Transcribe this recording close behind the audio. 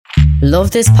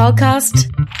Love this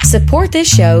podcast? Support this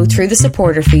show through the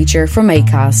supporter feature from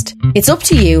Acast. It's up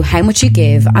to you how much you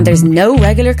give, and there's no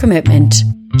regular commitment.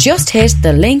 Just hit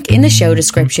the link in the show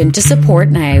description to support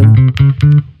now.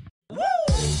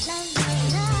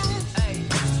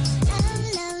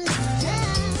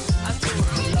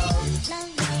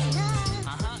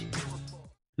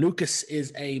 Lucas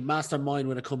is a mastermind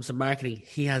when it comes to marketing.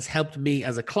 He has helped me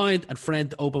as a client and friend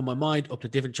to open my mind up to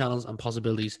different channels and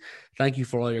possibilities. Thank you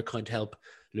for all your kind help,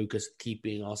 Lucas. Keep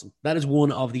being awesome. That is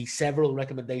one of the several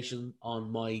recommendations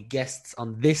on my guests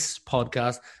on this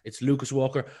podcast. It's Lucas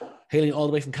Walker, hailing all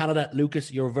the way from Canada.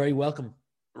 Lucas, you're very welcome.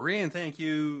 Rian, thank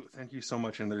you. Thank you so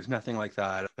much. And there's nothing like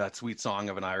that sweet song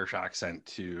of an Irish accent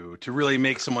to really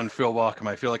make someone feel welcome.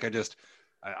 I feel like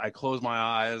I close my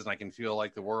eyes and I can feel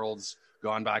like the world's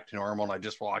gone back to normal and I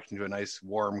just walked into a nice,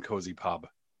 warm, cozy pub.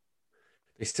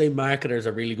 They say marketers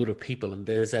are really good with people, and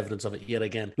there's evidence of it yet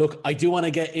again. Look, I do want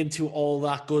to get into all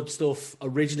that good stuff.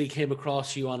 Originally came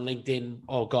across you on LinkedIn,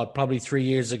 probably 3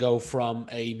 years ago from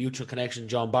a mutual connection,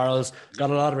 John Barrows. Got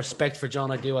a lot of respect for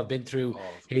John, I do. I've been through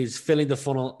his Filling the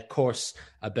Funnel course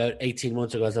about 18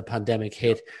 months ago as the pandemic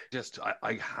hit.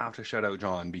 I have to shout out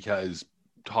John, because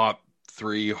top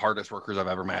 3 hardest workers I've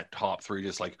ever met, top 3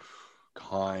 just like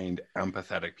kind,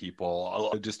 empathetic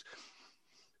people. Just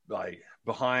like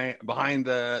behind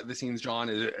the scenes, John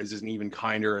is an even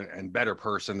kinder and better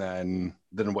person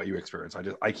than what you experience.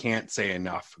 I can't say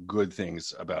enough good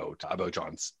things about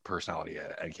John's personality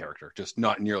and character. Just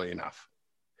not nearly enough.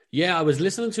 Yeah, I was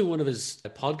listening to one of his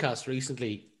podcasts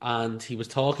recently, and he was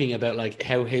talking about like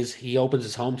how he opens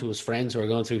his home to his friends who are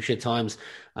going through shit times,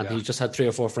 and he's just had 3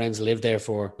 or 4 friends live there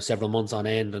for several months on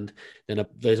end. And then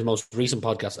there's the most recent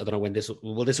podcast, I don't know when this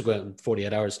will go out in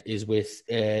 48 hours, is with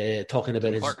talking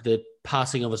about the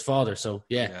passing of his father. So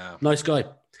yeah, nice guy.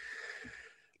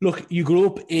 Look, you grew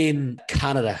up in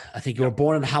Canada. I think you were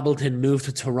born in Hamilton, moved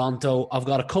to Toronto. I've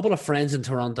got a couple of friends in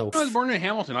Toronto. I was born in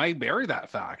Hamilton. I bury that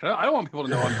fact. I don't want people to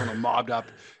know I'm from a mobbed up,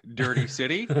 dirty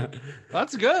city.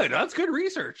 That's good. That's good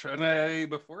research. And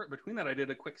between that, I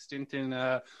did a quick stint in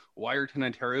Wiarton,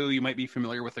 Ontario. You might be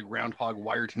familiar with the groundhog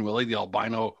Wiarton Willie, the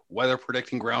albino weather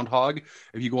predicting groundhog.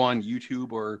 If you go on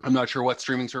YouTube, or I'm not sure what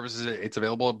streaming services it's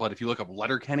available, but if you look up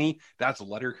Letterkenny, that's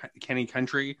Letterkenny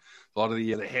country. A lot of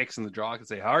the hicks and the jock can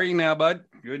say, "How are you now, bud?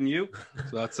 Good, and you?"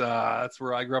 So that's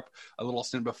where I grew up. A little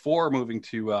stint before moving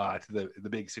to the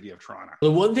big city of Toronto.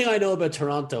 The one thing I know about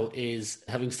Toronto is,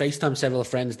 having FaceTime several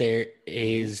friends there,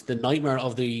 is the nightmare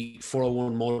of the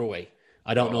 401 motorway.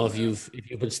 I don't know if you've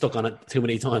been stuck on it too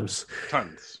many times.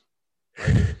 Tons.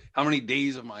 Like, how many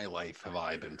days of my life have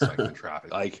I been stuck in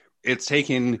traffic? Like, it's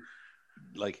taken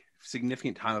like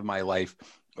significant time of my life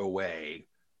away.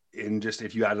 In just,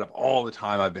 if you added up all the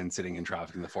time I've been sitting in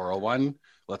traffic in the 401,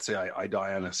 let's say I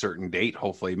die on a certain date,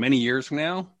 hopefully many years from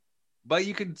now, but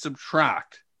you could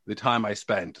subtract the time I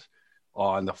spent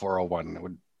on the 401. It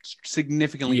would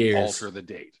significantly alter the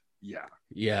date.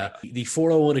 Yeah. The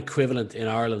 401 equivalent in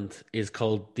Ireland is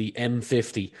called the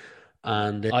M50.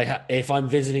 And if I'm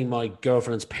visiting my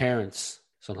girlfriend's parents,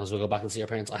 sometimes we'll go back and see our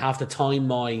parents, I have to time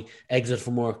my exit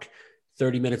from work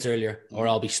 30 minutes earlier, or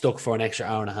I'll be stuck for an extra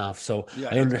hour and a half. So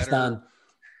I understand.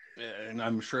 And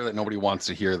I'm sure that nobody wants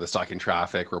to hear the stuck in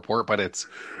traffic report, but it's,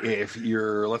 if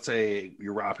you're, let's say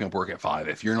you're wrapping up work at 5,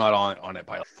 if you're not on it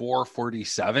by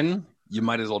 4:47, you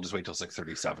might as well just wait till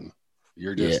 6:37.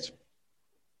 You're just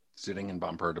sitting in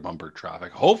bumper to bumper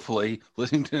traffic, hopefully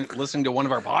listening to one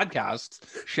of our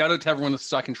podcasts. Shout out to everyone that's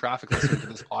stuck in traffic listening to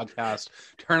this podcast.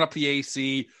 Turn up the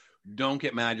AC. Don't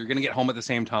get mad. You're going to get home at the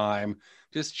same time.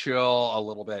 Just chill a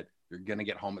little bit. You're going to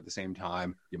get home at the same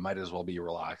time. You might as well be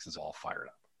relaxed. It's all fired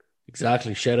up.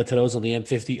 Exactly. Shout out to those on the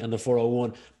M50 and the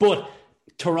 401. But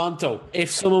Toronto,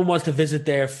 if someone was to visit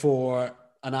there for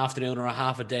an afternoon or a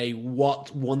half a day,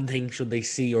 what one thing should they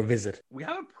see or visit? We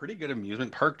have a pretty good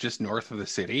amusement park just north of the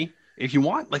city. If you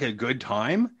want like a good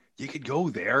time, you could go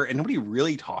there, and nobody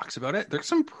really talks about it. There's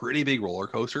some pretty big roller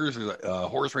coasters. There's a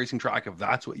horse racing track if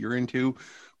that's what you're into.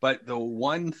 But the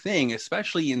one thing,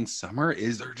 especially in summer,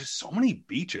 is there are just so many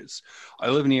beaches. I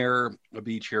live near a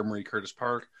beach here, Marie Curtis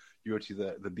Park. You go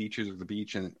to the beaches of the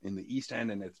beach in the East End,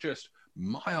 and it's just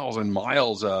miles and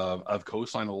miles of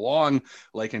coastline along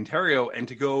Lake Ontario. And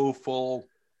to go full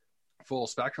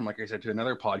spectrum, like I said to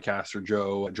another podcaster,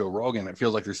 Joe Rogan, it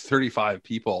feels like there's 35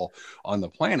 people on the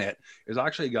planet. There's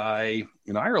actually a guy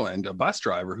in Ireland, a bus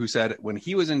driver, who said when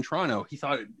he was in Toronto, he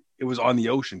thought it was on the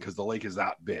ocean because the lake is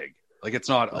that big. Like, it's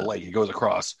not a lake. It goes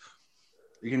across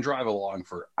You can drive along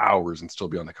for hours and still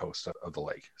be on the coast of the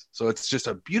lake. So it's just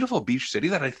a beautiful beach city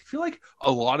that I feel like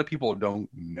a lot of people don't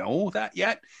know that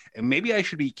yet. And maybe I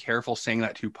should be careful saying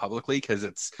that too publicly because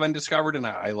it's been discovered and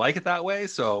I like it that way.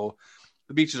 So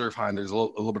the beaches are fine. There's a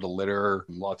little bit of litter,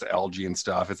 lots of algae and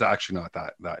stuff. It's actually not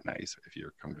that nice if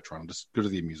you're coming to Toronto. Just go to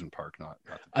the amusement park, not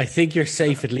I think you're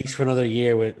safe at least for another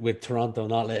year with Toronto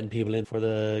not letting people in for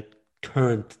the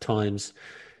current times.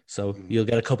 So you'll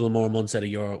get a couple of more months out of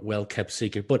your well-kept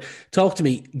secret. But talk to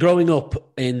me, growing up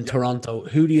in Toronto,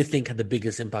 who do you think had the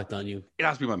biggest impact on you? It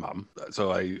has to be my mom.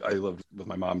 So I lived with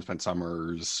my mom, spent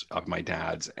summers at my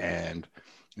dad's, and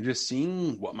just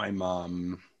seeing what my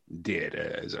mom did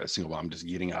as a single mom, just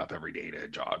getting up every day to a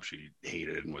job she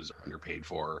hated and was underpaid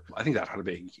for. I think that had a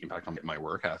big impact on my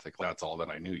work ethic. That's all that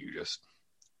I knew. You just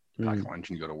pack lunch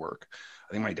and you go to work.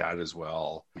 I think my dad as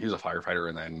well. He was a firefighter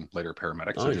and then later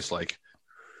paramedic. So just like,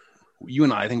 you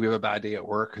and I think we have a bad day at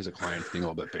work because a client's being a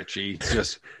little bit bitchy.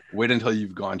 Just wait until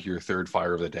you've gone to your third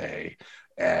fire of the day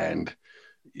and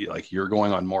you're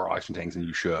going on more oxygen tanks than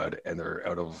you should and they're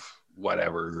out of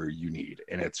whatever you need.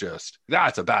 And it's just,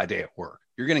 that's a bad day at work.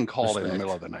 You're getting called in the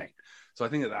middle of the night. So I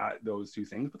think that those two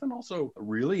things, but then also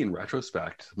really in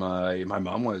retrospect, my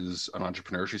mom was an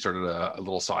entrepreneur. She started a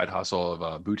little side hustle of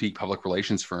a boutique public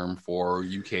relations firm for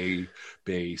UK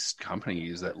based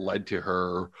companies that led to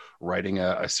her writing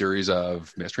a series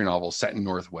of mystery novels set in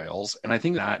North Wales. And I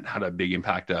think that had a big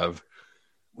impact of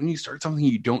when you start something,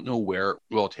 you don't know where it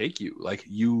will take you. Like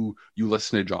you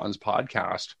listen to John's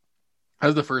podcast. That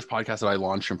was the first podcast that I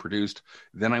launched and produced.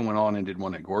 Then I went on and did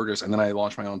one at Gorgeous. And then I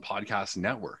launched my own podcast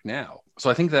network now. So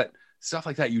I think that stuff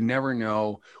like that, you never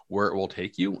know where it will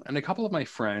take you. And a couple of my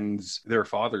friends, their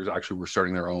fathers actually were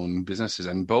starting their own businesses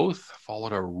and both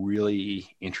followed a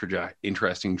really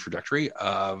interesting trajectory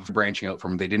of branching out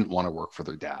from they didn't want to work for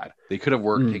their dad. They could have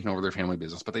worked, taken over their family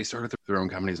business, but they started their own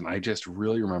companies. And I just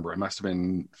really remember I must have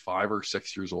been 5 or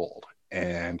 6 years old.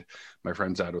 And my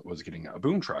friend's dad was getting a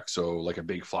boom truck. So like a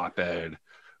big flatbed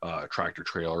tractor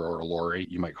trailer or a lorry,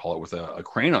 you might call it, with a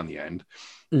crane on the end.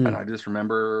 And I just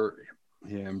remember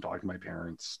him talking to my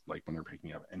parents, like when they're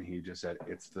picking up, and he just said,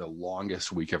 it's the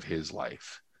longest week of his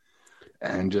life.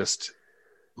 And just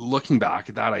looking back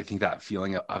at that, I think that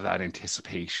feeling of that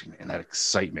anticipation and that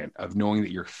excitement of knowing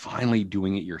that you're finally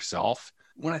doing it yourself.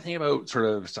 When I think about sort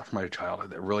of stuff from my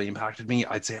childhood that really impacted me,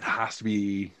 I'd say it has to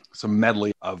be some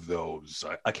medley of those,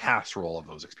 a casserole of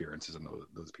those experiences and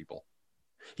those people.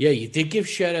 Yeah, you did give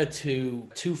shout out to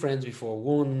 2 friends before.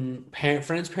 One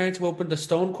friend's parents who opened the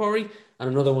stone quarry, and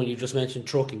another one you just mentioned,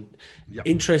 trucking. Yep.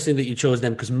 Interesting that you chose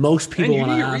them because most people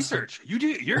want to ask research.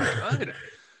 You're good.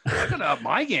 I got up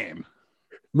my game.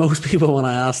 Most people, when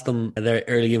I ask them their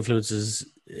early influences,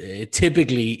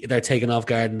 typically they're taken off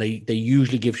guard and they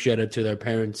usually give shout out to their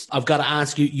parents. I've got to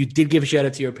ask you, you did give a shout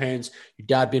out to your parents, your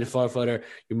dad being a firefighter,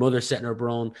 your mother setting her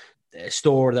own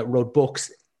store that wrote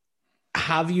books.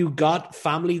 Have you got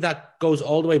family that goes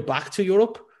all the way back to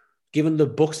Europe, given the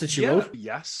books that she wrote?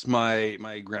 Yes,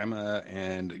 my grandma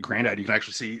and granddad, you can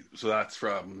actually see, so that's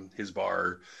from his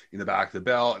bar in the back of the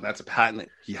bell, and that's a patent that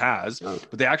he has.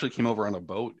 But they actually came over on a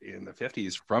boat in the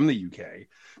 50s from the UK.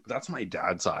 But that's my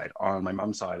dad's side. On my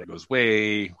mom's side, it goes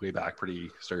way, way back, pretty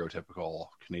stereotypical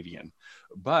Canadian.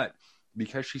 But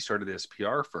because she started this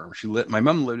PR firm, my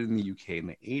mom lived in the UK in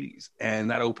the 80s, and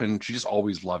that opened, she just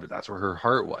always loved it. That's where her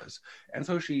heart was. And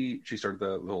so she started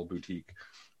the little boutique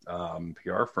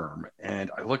PR firm.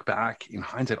 And I look back in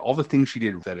hindsight, all the things she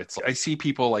did, that it's, I see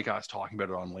people like us talking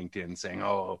about it on LinkedIn saying,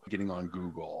 oh, getting on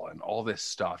Google and all this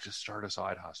stuff, just start a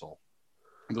side hustle.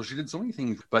 And so she did so many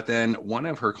things. But then one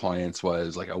of her clients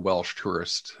was like a Welsh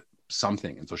tourist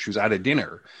something. And so she was at a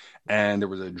dinner and there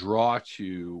was a draw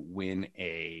to win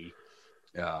a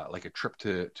trip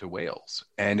to Wales.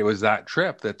 And it was that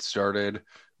trip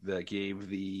that gave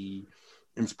the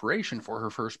inspiration for her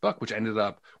first book, which ended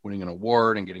up winning an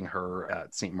award and getting her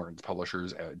at St. Martin's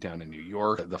Publishers down in New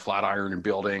York, the Flatiron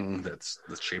building that's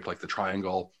shaped like the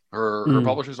triangle. Her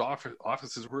publisher's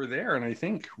offices were there. And I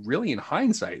think really in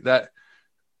hindsight that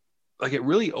like it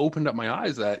really opened up my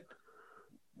eyes that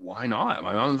why not?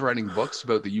 My mom's writing books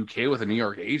about the UK with a New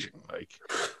York agent.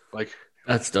 Like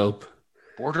that's dope.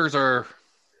 Borders are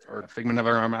a figment of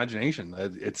our imagination.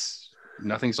 It's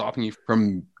nothing stopping you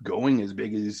from going as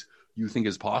big as you think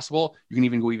is possible. You can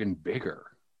even go even bigger.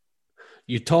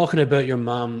 You're talking about your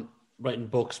mom writing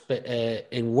books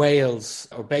in Wales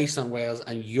or based on Wales,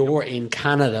 and you're in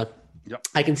Canada. Yep.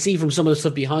 I can see from some of the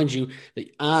stuff behind you,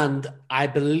 and I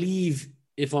believe,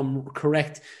 if I'm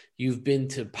correct, You've been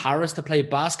to Paris to play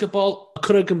basketball. I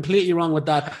could have completely wrong with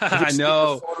that. I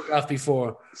know. Photograph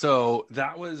before. So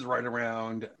that was right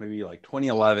around maybe like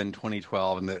 2011,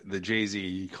 2012, and the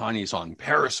Jay-Z Kanye song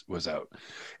Paris was out,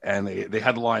 and they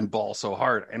had the line "Ball so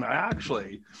hard," and I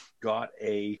actually got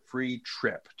a free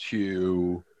trip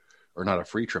to, or not a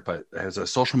free trip, but as a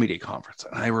social media conference.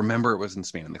 And I remember it was in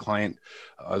Spain, and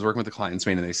I was working with the client in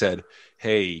Spain, and they said,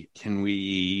 "Hey, can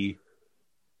we,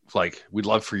 we'd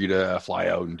love for you to fly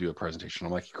out and do a presentation."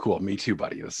 I'm like, "Cool, me too,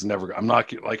 buddy. This is never, it's not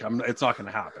going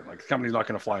to happen. Like, the company's not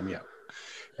going to fly me out."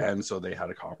 And so they had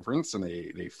a conference and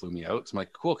they flew me out. So I'm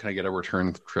like, "Cool, can I get a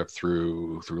return trip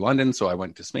through London?" So I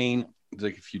went to Spain,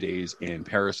 like a few days in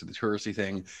Paris to the touristy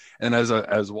thing. And as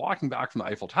I was walking back from the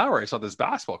Eiffel Tower, I saw this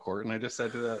basketball court, and I just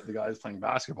said to the guys playing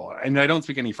basketball, and I don't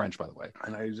speak any French, by the way.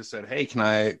 And I just said, "Hey,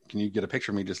 can you get a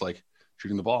picture of me just like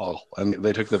shooting the ball?" And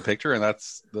they took the picture, and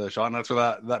that's the shot. And that's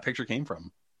where that picture came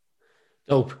from.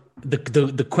 Oh,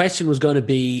 the question was going to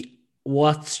be,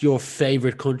 what's your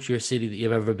favorite country or city that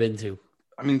you've ever been to?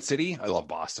 I mean, city, I love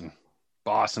Boston.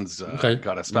 Boston's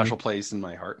got a special place in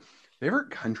my heart. Favorite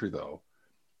country, though,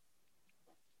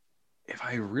 if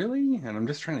I really, and I'm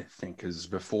just trying to think, because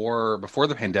before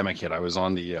the pandemic hit, I was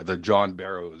on the John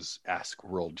Barrows-esque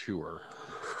world tour.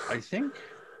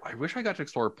 I wish I got to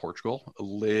explore Portugal a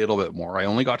little bit more. I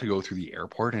only got to go through the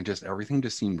airport, and everything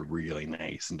just seemed really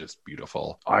nice and just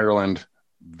beautiful. Ireland,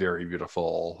 very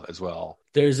beautiful as well.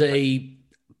 There's a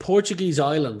Portuguese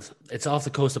island. It's off the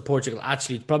coast of Portugal.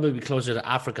 Actually, it's probably closer to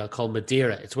Africa, called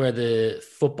Madeira. It's where the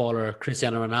footballer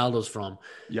Cristiano Ronaldo's from.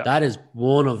 Yeah. That is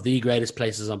one of the greatest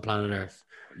places on planet Earth.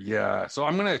 Yeah. So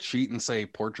I'm going to cheat and say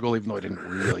Portugal, even though I didn't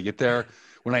really get there.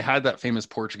 When I had that famous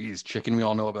Portuguese chicken we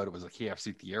all know about, it was a KFC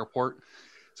at the airport.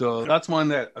 So that's one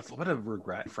that a little bit of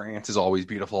regret. France is always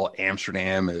beautiful.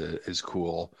 Amsterdam is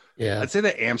cool. Yeah. I'd say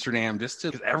that Amsterdam, just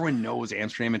because everyone knows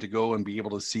Amsterdam, and to go and be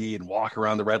able to see and walk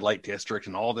around the red light district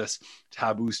and all this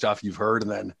taboo stuff you've heard,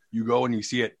 and then you go and you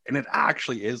see it, and it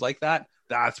actually is like that.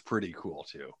 That's pretty cool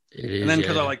too. It is, and then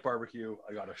because I like barbecue,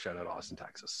 I got to shout out Austin,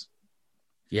 Texas.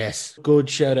 Yes. Good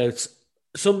shout outs.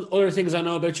 Some other things I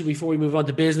know about you before we move on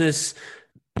to business.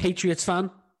 Patriots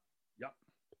fan. Yep.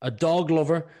 A dog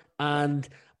lover. And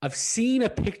I've seen a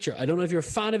picture. I don't know if you're a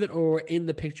fan of it or in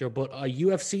the picture, but a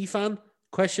UFC fan?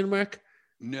 Question mark?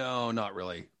 No, not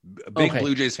really. A big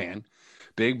Blue Jays fan.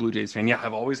 Big Blue Jays fan. Yeah,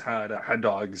 I've always had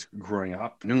dogs growing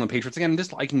up. New England Patriots. Again,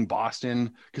 just liking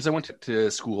Boston because I went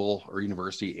to school or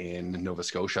university in Nova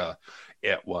Scotia.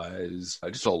 It was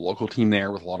just a local team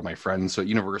there with a lot of my friends. So at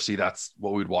university, that's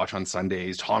what we'd watch on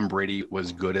Sundays. Tom Brady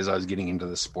was good as I was getting into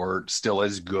the sport. Still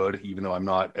as good, even though I'm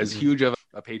not as huge of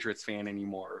a Patriots fan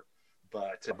anymore.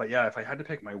 But yeah, if I had to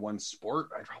pick my one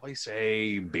sport, I'd probably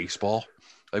say baseball.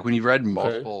 Like when you've read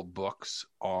multiple books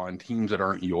on teams that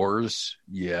aren't yours,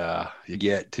 yeah, you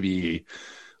get to be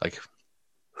like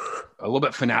a little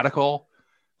bit fanatical,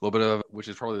 a little bit of, which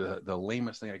is probably the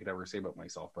lamest thing I could ever say about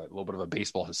myself, but a little bit of a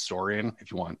baseball historian.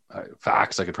 If you want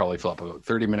facts, I could probably fill up about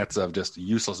 30 minutes of just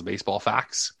useless baseball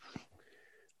facts.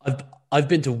 I've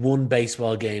been to one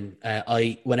baseball game.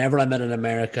 Whenever I'm in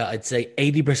America, I'd say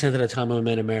 80% of the time I'm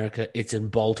in America, it's in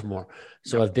Baltimore.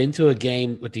 So I've been to a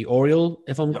game with the Orioles,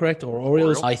 if I'm correct, or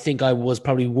Orioles. I think I was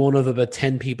probably one of about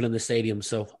 10 people in the stadium.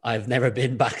 So I've never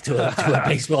been back to a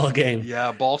baseball game.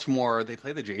 Yeah, Baltimore, they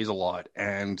play the Jays a lot.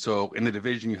 And so in the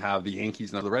division, you have the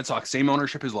Yankees and the Red Sox. Same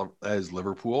ownership as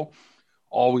Liverpool.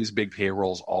 Always big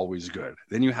payrolls, always good.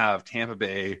 Then you have Tampa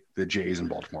Bay, the Jays, and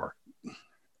Baltimore.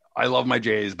 I love my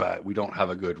Jays, but we don't have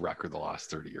a good record the last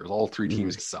 30 years. All three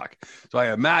teams suck. So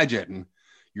I imagine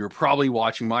you're probably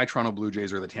watching my Toronto Blue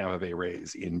Jays or the Tampa Bay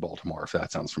Rays in Baltimore, if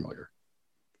that sounds familiar.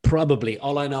 Probably.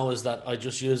 All I know is that I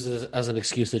just use it as an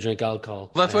excuse to drink alcohol.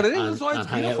 Well, that's what it is. That's why it's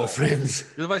hang out with friends.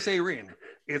 Because if I say, Reen,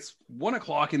 it's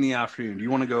 1:00 in the afternoon. Do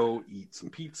you want to go eat some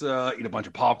pizza, eat a bunch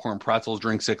of popcorn, pretzels,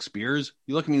 drink 6 beers?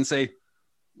 You look at me and say,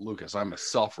 Lucas, I'm a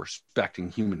self-respecting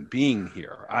human being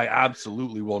here. I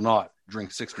absolutely will not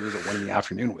drink 6 beers at 1 in the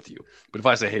afternoon with you. But if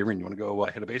I say, hey, Reen, you want to go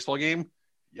hit a baseball game?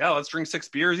 Yeah, let's drink 6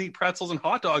 beers, eat pretzels and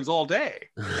hot dogs all day.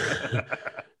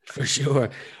 For sure.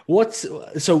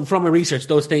 So from a research,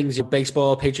 those things, you're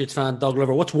baseball, Patriots fan, dog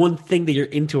lover, what's one thing that you're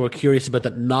into or curious about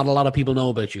that not a lot of people know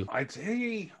about you? I'd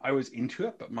say I was into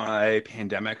it, but my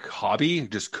pandemic hobby,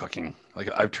 just cooking. Like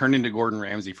I've turned into Gordon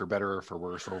Ramsay for better or for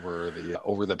worse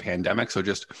over the pandemic. So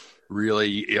just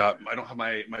really, I don't have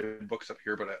my books up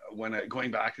here, but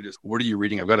going back to just, what are you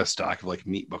reading? I've got a stack of like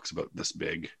meat books about this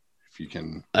big, if you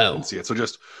can see it. So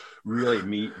just really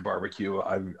meat, barbecue.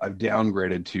 I've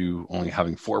downgraded to only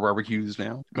having 4 barbecues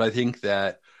now. But I think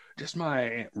that just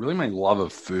my love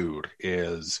of food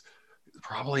is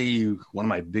probably one of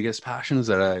my biggest passions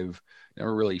that I've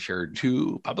never really shared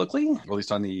too publicly, or at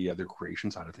least on the other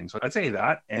creation side of things. So I'd say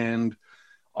that. And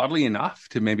oddly enough,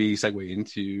 to maybe segue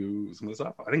into some of the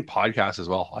stuff, I think podcasts as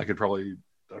well. I probably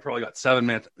got 7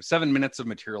 minutes of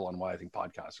material on why I think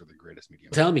podcasts are the greatest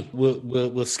medium. Tell me,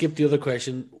 we'll skip the other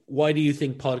question. Why do you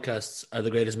think podcasts are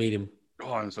the greatest medium?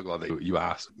 Oh, I'm so glad that you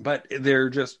asked. But they're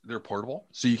portable,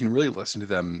 so you can really listen to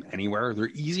them anywhere.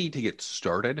 They're easy to get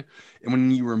started. And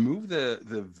when you remove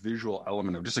the visual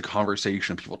element of just a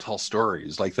conversation, people tell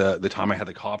stories, like the time I had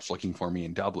the cops looking for me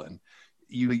in Dublin,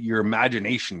 your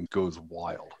imagination goes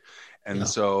wild. And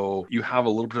so you have a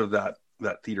little bit of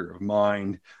that theater of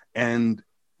mind. And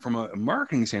from a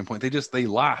marketing standpoint, they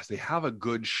last. They have a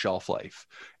good shelf life.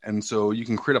 And so you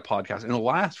can create a podcast and it'll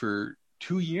last for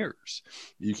 2 years.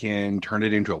 You can turn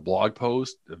it into a blog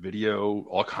post, a video,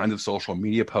 all kinds of social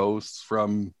media posts.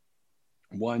 From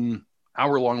 1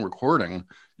 hour-long recording,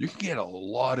 you can get a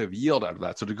lot of yield out of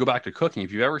that. So to go back to cooking,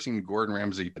 if you've ever seen Gordon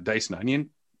Ramsay dice an onion,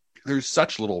 there's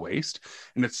such little waste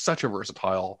and it's such a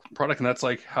versatile product. And that's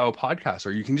like how podcasts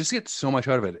are. You can just get so much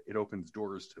out of it. It opens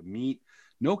doors to meet.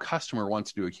 No customer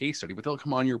wants to do a case study, but they'll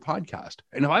come on your podcast.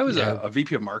 And if I was a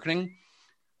VP of marketing,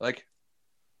 like,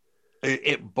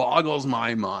 it boggles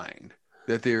my mind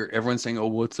that everyone's saying, oh,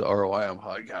 what's the ROI on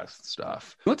podcast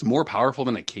stuff? You know what's more powerful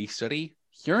than a case study?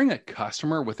 Hearing a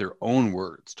customer with their own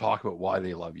words talk about why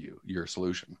they love your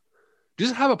solution.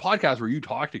 Just have a podcast where you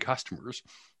talk to customers,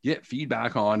 get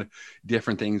feedback on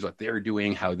different things, what they're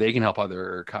doing, how they can help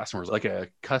other customers, like a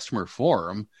customer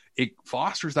forum. It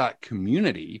fosters that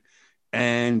community.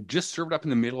 And just serve it up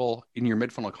in your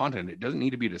mid-funnel content. It doesn't need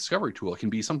to be a discovery tool. It can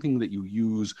be something that you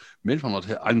use mid-funnel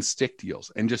to unstick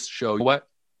deals and just show what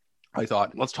I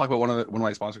thought. Let's talk about one of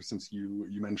my sponsors, since you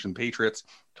mentioned Patriots.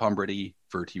 Tom Brady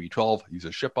for TB12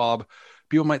 uses ShipBob.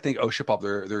 People might think, oh,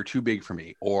 ShipBob, they're too big for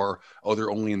me, or oh,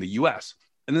 they're only in the US.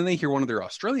 And then they hear one of their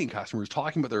Australian customers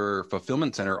talking about their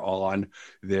fulfillment center on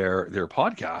their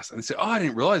podcast, and they say, oh, I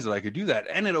didn't realize that I could do that.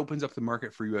 And it opens up the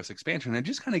market for US expansion. And it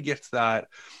just kind of gets that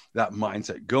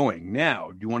mindset going.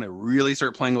 Now, do you want to really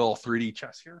start playing a little 3D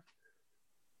chess here?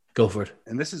 Go for it.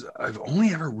 And I've only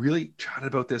ever really chatted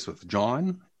about this with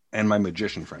John and my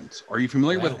magician friends. Are you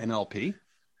familiar with NLP?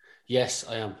 Yes,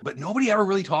 I am. But nobody ever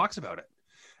really talks about it.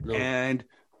 No. And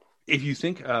if you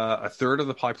think a third of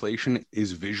the population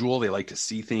is visual, they like to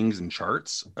see things in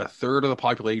charts. A third of the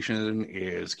population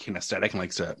is kinesthetic and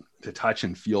likes to touch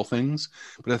and feel things.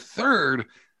 But a third,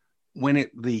 when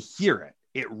they hear it,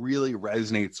 it really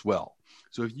resonates well.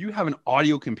 So if you have an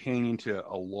audio companion to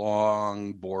a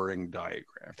long, boring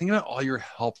diagram, think about all your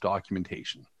help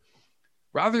documentation.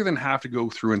 Rather than have to go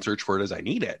through and search for it as I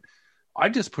need it, I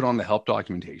just put on the help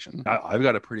documentation. I've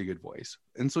got a pretty good voice.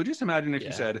 And so just imagine if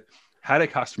you had a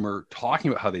customer talking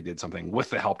about how they did something with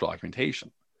the help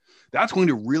documentation. That's going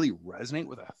to really resonate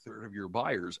with a third of your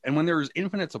buyers. And when there's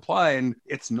infinite supply, and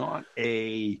it's not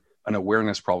an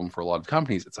awareness problem for a lot of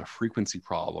companies, it's a frequency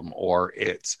problem, or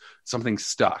it's something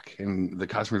stuck, and the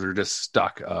customers are just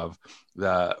stuck of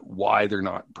why they're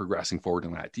not progressing forward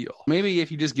in that deal. Maybe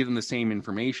if you just give them the same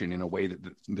information in a way that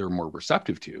they're more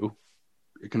receptive to,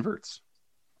 it converts.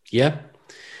 Yeah.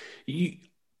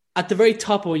 At the very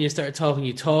top of when you started talking,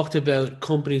 you talked about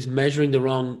companies measuring the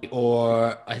wrong,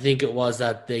 or I think it was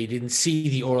that they didn't see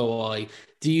the ROI.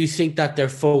 Do you think that they're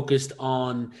focused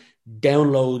on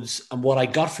downloads? And what I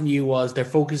got from you was they're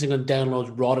focusing on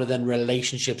downloads rather than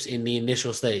relationships in the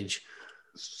initial stage.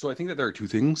 So I think that there are two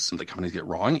things that companies get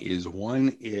wrong.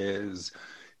 One is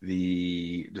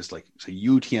just like say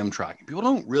UTM tracking. People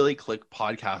don't really click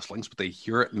podcast links, but they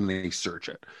hear it and they search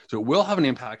it. So it will have an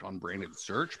impact on branded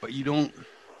search, but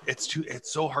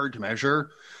it's so hard to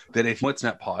measure that if it's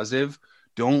net positive,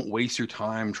 don't waste your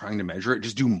time trying to measure it.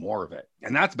 Just do more of it.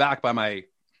 And that's backed by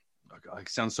I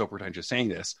sound so pretentious saying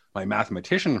this, my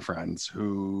mathematician friends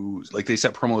who they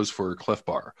set promos for Cliff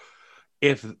Bar.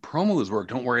 If promos work,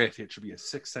 don't worry if it should be a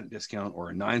 6-cent discount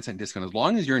or a 9-cent discount. As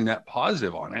long as you're net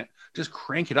positive on it, just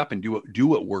crank it up and do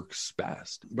what works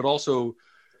best. But also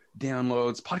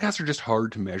downloads. Podcasts are just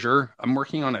hard to measure. I'm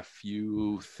working on a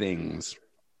few things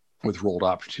with Rolled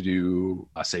Up to do,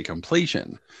 say,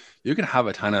 completion. You can have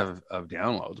a ton of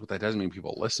downloads, but that doesn't mean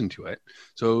people listen to it.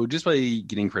 So just by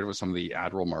getting creative with some of the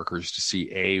ad roll markers to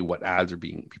see, what ads are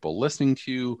being people listening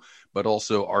to, but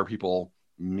also are people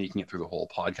making it through the whole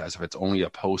podcast. If it's only a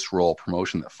post-roll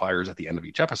promotion that fires at the end of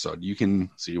each episode, you can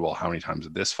see, well, how many times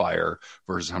did this fire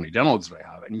versus how many downloads did I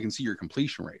have? And you can see your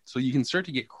completion rate. So you can start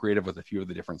to get creative with a few of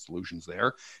the different solutions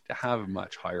there to have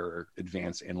much higher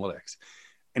advanced analytics.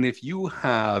 And if you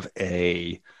have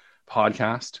a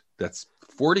podcast that's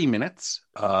 40 minutes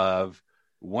of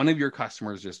one of your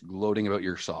customers just gloating about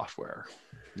your software.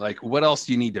 Like, what else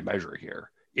do you need to measure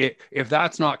here? If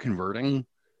that's not converting,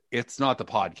 it's not the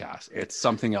podcast. It's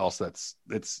something else that's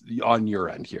on your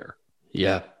end here.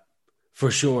 Yeah,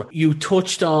 for sure. You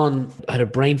touched on, I had a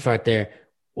brain fart there.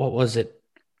 What was it?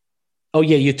 Oh,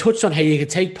 yeah, you touched on how you could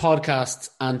take podcasts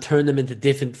and turn them into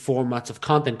different formats of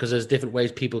content because there's different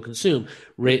ways people consume,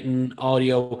 written,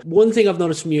 audio. One thing I've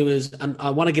noticed from you is, and I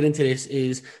want to get into this,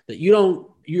 is that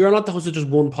you're not the host of just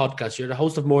one podcast. You're the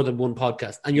host of more than one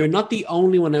podcast. And you're not the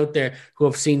only one out there who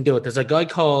I've seen do it. There's a guy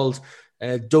called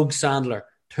Doug Sandler,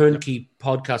 Turnkey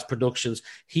Podcast Productions.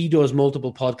 He does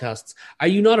multiple podcasts. Are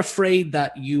you not afraid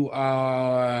that you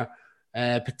are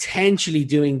potentially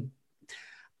doing,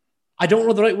 I don't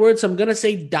know the right word, so I'm going to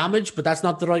say damage, but that's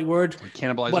not the right word.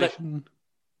 Cannibalization.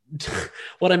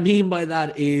 What I mean by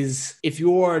that is if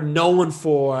you're known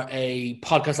for a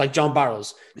podcast like John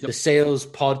Barrows, the sales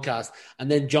podcast,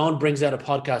 and then John brings out a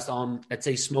podcast on, let's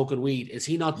say, smoking weed, is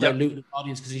he not diluting the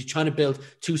audience because he's trying to build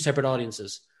two separate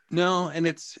audiences? No, and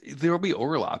there will be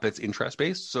overlap. It's interest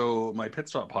based. So my Pit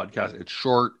Stop podcast, it's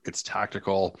short, it's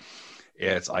tactical.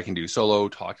 I can do solo,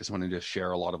 talk to someone and just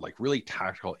share a lot of like really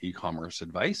tactical e-commerce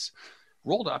advice.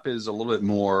 Rolled Up is a little bit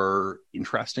more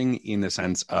interesting in the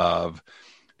sense of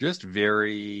just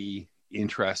very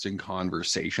interesting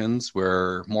conversations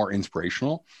where more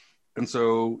inspirational. And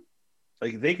so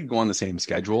like they could go on the same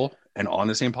schedule and on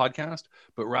the same podcast,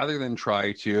 but rather than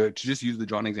try to just use the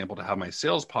John example to have my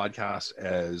sales podcast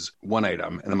as one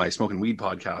item and then my smoking weed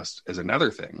podcast as another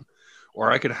thing, or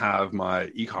I could have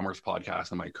my e-commerce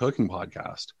podcast and my cooking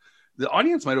podcast. The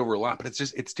audience might overlap, but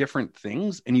it's different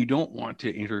things. And you don't want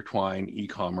to intertwine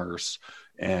e-commerce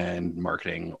and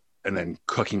marketing and then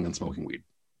cooking and smoking weed.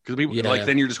 Because people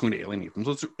then you're just going to alienate them.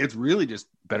 So it's really just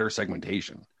better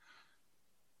segmentation.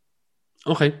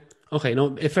 Okay.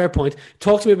 No, a fair point.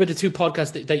 Talk to me about the two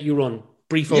podcasts that you run.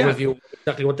 Brief overview,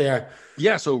 exactly what they are.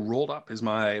 Yeah. So Rolled Up is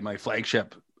my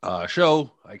flagship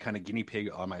show. I kind of guinea pig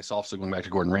on myself. So going back to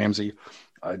Gordon Ramsay,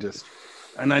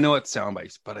 and I know it's sound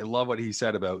bites, but I love what he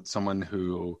said about someone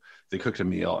who they cooked a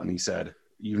meal and he said,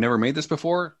 "You've never made this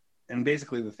before?" And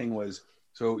basically the thing was,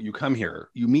 so you come here,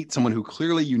 you meet someone who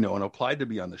clearly you know and applied to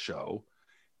be on the show,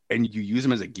 and you use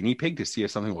them as a guinea pig to see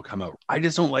if something will come out. I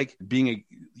just don't like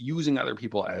using other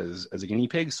people as a guinea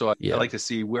pig. So I like to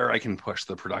see where I can push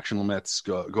the production limits,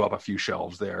 go up a few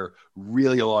shelves there.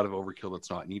 Really a lot of overkill that's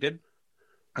not needed.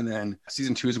 And then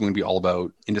season 2 is going to be all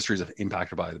about industries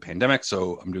impacted by the pandemic.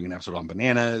 So I'm doing an episode on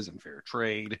bananas and fair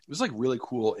trade. It was like really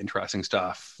cool, interesting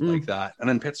stuff like that. And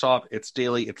then Pit Stop, it's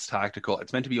daily, it's tactical.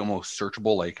 It's meant to be almost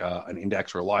searchable, like an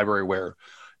index or a library where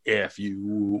if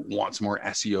you want some more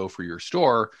SEO for your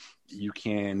store, you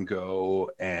can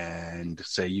go and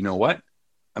say, you know what?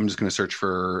 I'm just going to search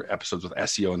for episodes with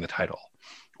SEO in the title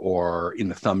or in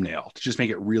the thumbnail to just make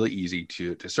it really easy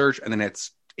to search. And then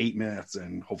it's 8 minutes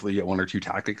and hopefully get 1 or 2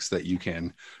 tactics that you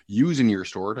can use in your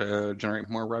store to generate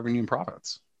more revenue and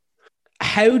profits.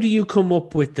 How do you come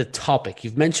up with the topic?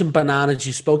 You've mentioned bananas.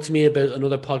 You spoke to me about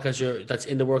another podcast that's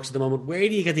in the works at the moment. Where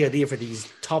do you get the idea for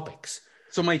these topics?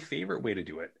 So my favorite way to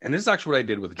do it, and this is actually what I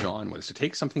did with John, was to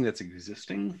take something that's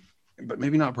existing, but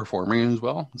maybe not performing as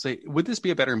well, and say, would this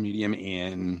be a better medium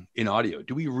in audio?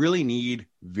 Do we really need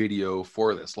video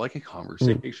for this, like a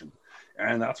conversation?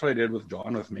 And that's what I did with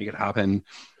John with Make It Happen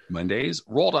Mondays.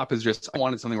 Rolled Up is just, I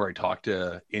wanted something where I talk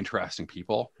to interesting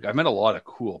people. I've met a lot of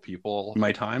cool people in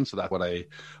my time, so that's what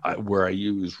where I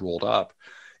use Rolled Up.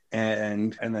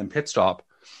 And then Pit Stop,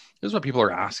 this is what people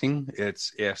are asking.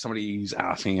 It's if somebody's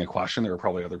asking a question, there are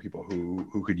probably other people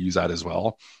who could use that as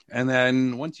well. And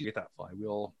then once you get that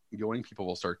flywheel going, people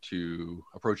will start to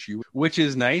approach you, which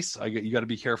is nice. You got to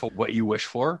be careful what you wish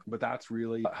for, but that's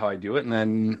really how I do it. And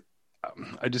then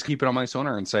I just keep it on my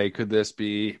sonar and say, could this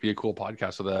be a cool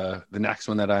podcast? So the next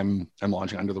one that I'm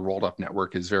launching under the Rolled Up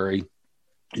network is very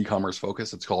e-commerce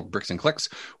focused. It's called Bricks and Clicks,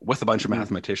 with a bunch of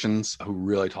mathematicians who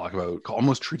really talk about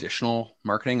almost traditional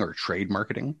marketing or trade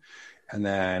marketing. And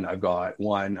then I've got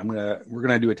one, we're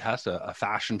gonna do a test, a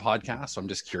fashion podcast. So I'm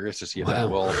just curious to see if that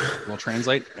will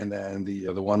translate. And then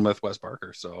the one with Wes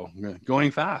Barker. So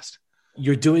going fast.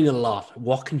 You're doing a lot.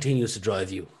 What continues to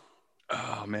drive you?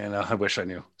 Oh man, I wish I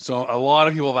knew. So a lot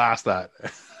of people have asked that,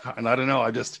 and I don't know.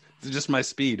 It's just my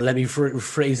speed. Let me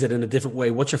phrase it in a different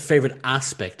way. What's your favorite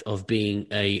aspect of being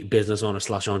a business owner /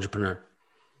 entrepreneur?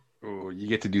 Oh, you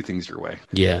get to do things your way.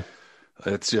 Yeah.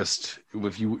 It's just,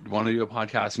 if you want to do a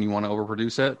podcast and you want to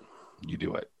overproduce it, you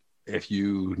do it. If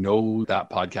you know that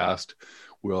podcast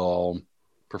will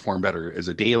perform better as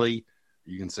a daily,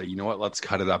 you can say, you know what, let's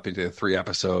cut it up into 3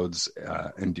 episodes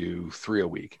and do 3 a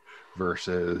week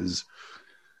versus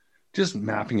just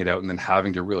mapping it out and then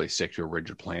having to really stick to a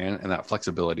rigid plan and that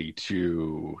flexibility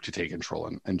to take control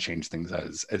and change things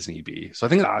as need be. So I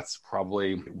think that's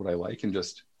probably what I like. And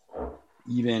just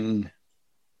even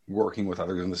working with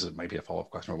others, and might be a follow-up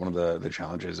question, but one of the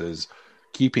challenges is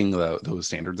keeping those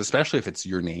standards, especially if it's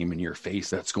your name and your face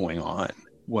that's going on.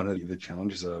 One of the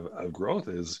challenges of growth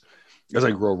is, as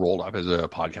I grow Rolled Up as a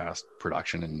podcast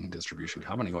production and distribution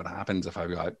company, what happens if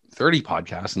I've got 30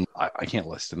 podcasts and I can't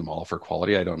list them all for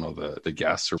quality? I don't know the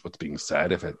guests or what's being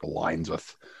said, if it aligns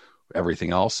with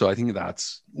everything else. So I think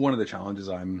that's one of the challenges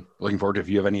I'm looking forward to. If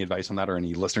you have any advice on that, or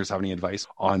any listeners have any advice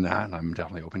on that, and I'm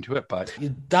definitely open to it. But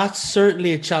that's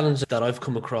certainly a challenge that I've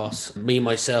come across, me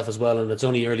myself as well, and it's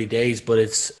only early days,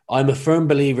 but I'm a firm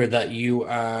believer that you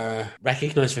are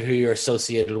recognized for who you're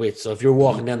associated with. So if you're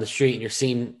walking down the street and you're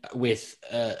seen with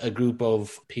a group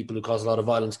of people who cause a lot of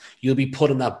violence, you'll be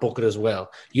put in that bucket as well.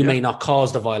 You may not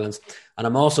cause the violence. And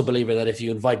I'm also a believer that if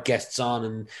you invite guests on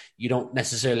and you don't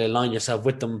necessarily align yourself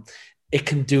with them, it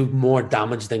can do more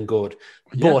damage than good.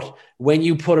 Yeah. But when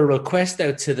you put a request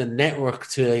out to the network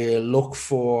to look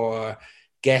for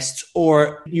guests,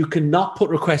 or you can not put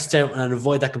requests out and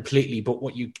avoid that completely, but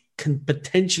what you can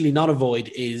potentially not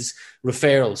avoid is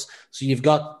referrals. So you've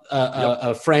got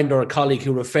a friend or a colleague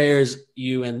who refers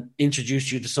you and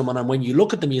introduces you to someone, and when you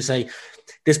look at them, you say,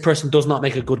 this person does not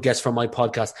make a good guest for my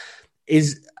podcast.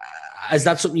 Is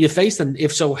that something you faced? And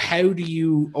if so, how do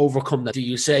you overcome that? Do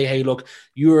you say, hey, look,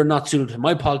 you're not suited to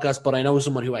my podcast, but I know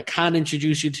someone who I can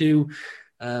introduce you to?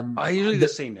 I usually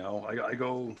just say no. I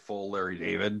go full Larry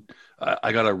David.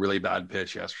 I got a really bad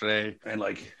pitch yesterday, and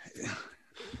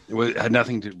it had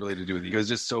nothing to do with you. It was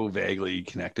just so vaguely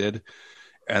connected.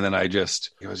 And then it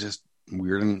was just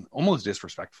weird and almost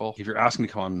disrespectful. If you're asking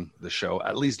to come on the show,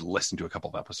 at least listen to a couple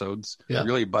of episodes. Yeah.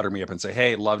 Really butter me up and say,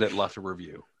 hey, loved it, left a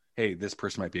review. Hey, this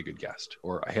person might be a good guest,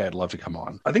 or hey, I'd love to come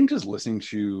on. I think just listening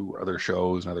to other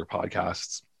shows and other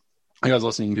podcasts. I was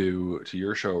listening to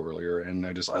your show earlier, and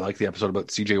I like the episode about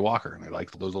CJ Walker, and I like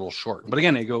those little short. But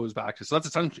again, it goes back to, so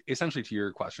that's essentially to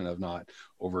your question of not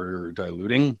over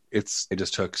diluting. It's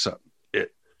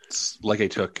like I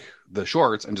took the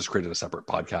shorts and just created a separate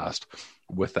podcast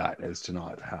with that, as to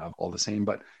not have all the same.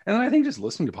 And then I think just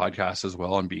listening to podcasts as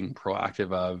well and being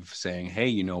proactive of saying, hey,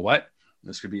 you know what?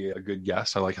 This could be a good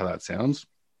guest. I like how that sounds.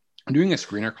 I'm doing a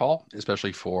screener call,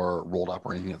 especially for Rolled Up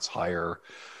or anything that's higher.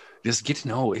 Just get to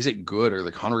know, is it good, or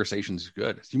the conversation's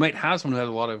good? You might have someone who has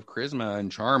a lot of charisma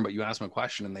and charm, but you ask them a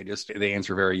question and they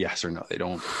answer very yes or no. They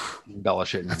don't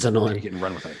embellish it. That's annoying. Take it and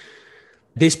run with it.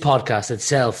 This podcast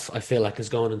itself, I feel like, is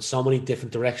going in so many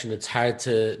different directions. It's hard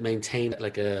to maintain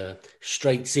like a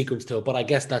straight sequence to it. But I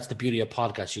guess that's the beauty of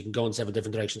podcasts. You can go in several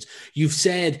different directions. You've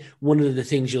said one of the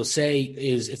things you'll say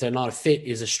is, if they're not a fit,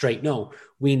 is a straight no.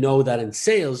 We know that in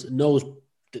sales, no is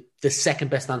the second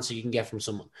best answer you can get from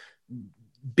someone.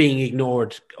 Being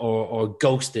ignored or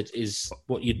ghosted is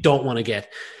what you don't want to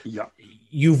get. Yeah.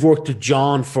 You've worked with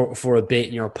John for a bit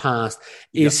in your past.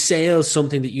 Is sales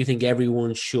something that you think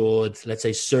everyone should, let's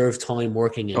say, serve time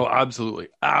working in? Oh, absolutely.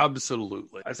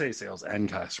 Absolutely. I say sales and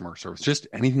customer service, just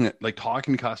anything that, like,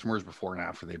 talking to customers before and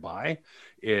after they buy,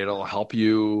 it'll help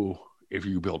you. If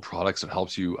you build products, it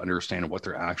helps you understand what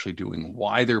they're actually doing,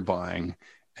 why they're buying,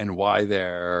 and why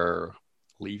they're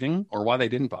leaving, or why they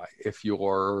didn't buy. If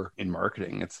you're in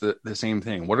marketing, it's the same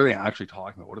thing. What are they actually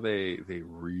talking about? What do they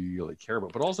really care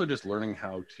about? But also just learning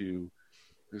how to,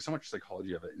 there's so much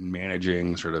psychology of it in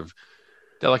managing sort of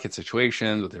delicate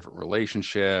situations with different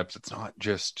relationships. It's not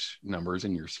just numbers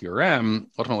in your CRM.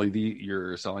 Ultimately,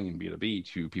 you're selling in B2B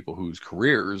to people whose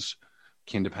careers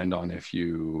can depend on if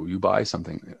you buy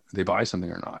something, they buy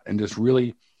something or not. And just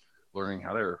really learning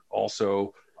how they're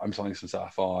also, I'm selling some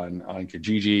stuff on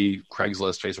Kijiji,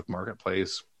 Craigslist, Facebook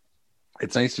Marketplace.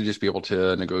 It's nice to just be able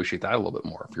to negotiate that a little bit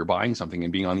more. If you're buying something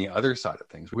and being on the other side of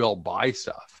things, we all buy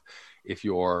stuff. If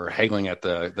you're haggling at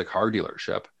the car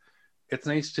dealership, it's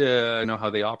nice to know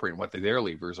how they operate and what their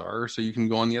levers are, so you can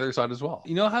go on the other side as well.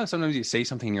 You know how sometimes you say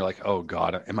something and you're like, oh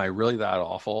God, am I really that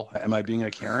awful? Am I being a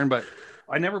Karen? But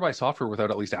I never buy software without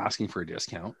at least asking for a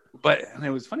discount. And it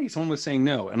was funny, someone was saying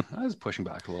no, and I was pushing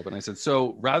back a little bit. And I said,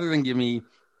 so rather than give me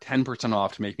 10%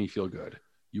 off to make me feel good,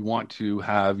 you want to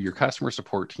have your customer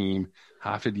support team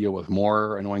have to deal with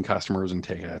more annoying customers and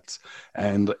tickets,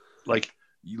 and like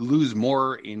you lose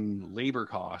more in labor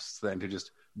costs than to just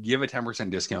give a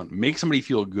 10% discount, make somebody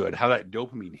feel good, have that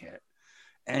dopamine hit.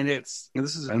 And this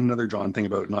is another John thing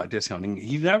about not discounting.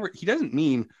 He doesn't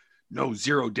mean no,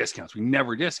 zero discounts. We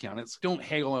never discount. It's don't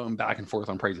haggle them back and forth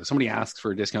on prices. Somebody asks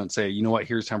for a discount, say, you know what,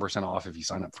 here's 10% off if you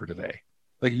sign up for today.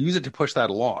 Like, use it to push that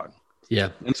along.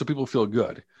 Yeah. And so people feel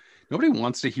good. Nobody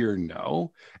wants to hear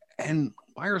no. And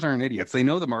buyers aren't idiots. They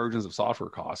know the margins of software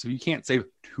costs. If you can't save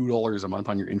 $2 a month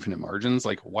on your infinite margins,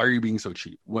 like, why are you being so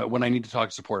cheap? When I need to talk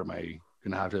to support, am I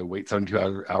going to have to wait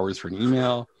 72 hours for an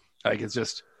email? Like, it's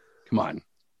just, come on.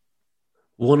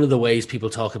 One of the ways people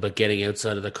talk about getting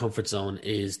outside of their comfort zone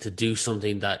is to do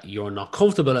something that you're not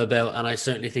comfortable about. And I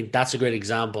certainly think that's a great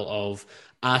example of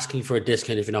asking for a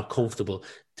discount if you're not comfortable,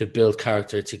 to build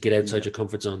character, to get outside your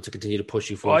comfort zone, to continue to push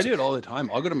you forward. Well, I do it all the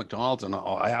time. I'll go to McDonald's and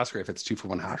I ask her if it's 2 for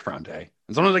 1 hash brown day.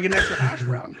 And sometimes I get an extra hash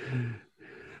brown.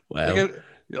 Well,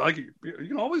 like, you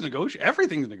can always negotiate.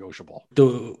 Everything's negotiable.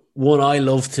 The one I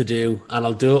love to do, and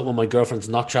I'll do it when my girlfriend's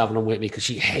not traveling with me because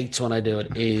she hates when I do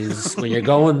it, is when you're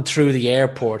going through the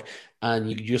airport and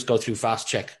you just go through fast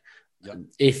check. Yep.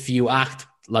 If you act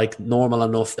like normal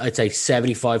enough, I'd say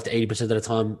 75 to 80% of the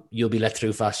time you'll be let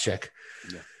through fast check.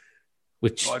 Yeah.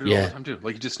 Which, I do it all the time too.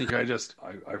 Like, you just sneak. I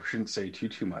shouldn't say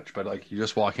too much, but like, you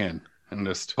just walk in and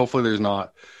just, hopefully there's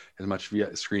not as much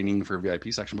screening for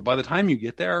VIP section. But by the time you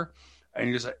get there, and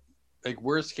you just, like,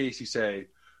 worst case, you say,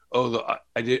 "Oh,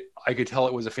 I could tell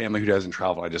it was a family who doesn't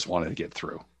travel. I just wanted to get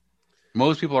through."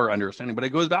 Most people are understanding, but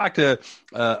it goes back to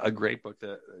a great book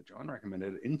that John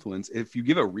recommended, Influence. If you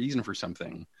give a reason for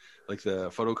something, like the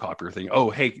photocopier thing, "Oh,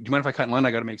 hey, do you mind if I cut in line?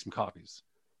 I got to make some copies."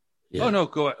 Yeah. "Oh, no,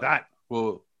 go." That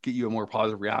will get you a more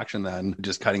positive reaction than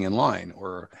just cutting in line.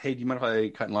 Or, "Hey, do you mind if I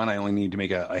cut in line? I only need to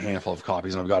make a handful of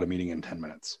copies and I've got a meeting in 10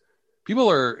 minutes.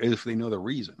 People are, if they know the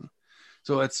reason.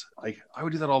 So it's like, I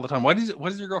would do that all the time. Why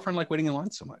does your girlfriend like waiting in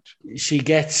line so much? She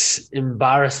gets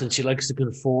embarrassed and she likes to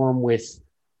conform with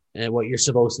what you're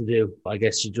supposed to do. I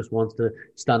guess she just wants to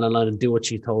stand in line and do what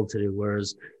she's told to do.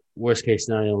 Whereas worst case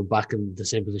scenario, back in the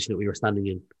same position that we were standing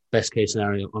in. Best case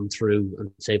scenario, I'm through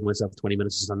and saving myself 20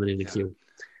 minutes of standing in the queue.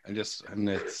 And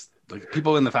it's like,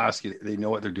 people in the fast, they know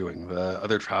what they're doing. The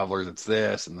other travelers, it's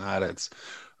this and that. It's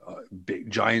big,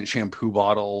 giant shampoo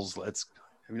bottles.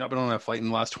 Have you not been on a flight in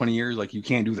the last 20 years? Like, you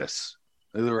can't do this.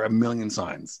 There are a million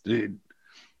signs, dude.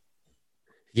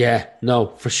 Yeah, no,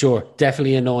 for sure.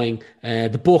 Definitely annoying.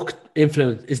 The book,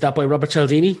 Influence, is that by Robert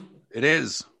Cialdini? It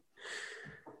is.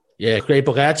 Yeah, great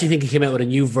book. I actually think he came out with a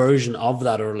new version of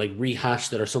that, or like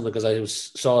rehashed it or something, because I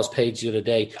saw his page the other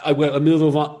day. We'll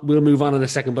move on in a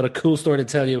second, but a cool story to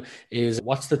tell you is,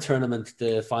 what's the tournament,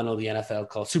 the final of the NFL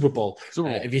called? Super Bowl.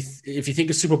 If you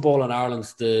think of Super Bowl in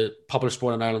Ireland, the popular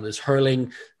sport in Ireland is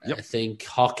hurling. Yep. I think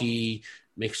hockey,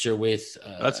 mixture with...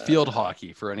 That's field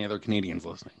hockey for any other Canadians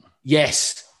listening.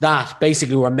 Yes, that.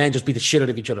 Basically, where men just beat the shit out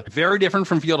of each other. Very different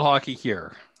from field hockey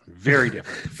here. Very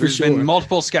different. There's been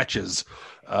multiple sketches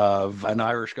of an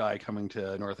Irish guy coming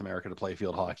to North America to play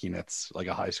field hockey, and it's like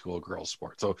a high school girls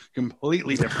sport. So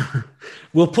completely different.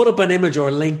 We'll put up an image or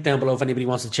a link down below if anybody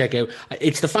wants to check out.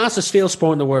 It's the fastest field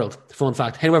sport in the world. Fun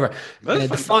fact. However,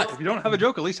 if you don't have a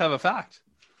joke, at least have a fact.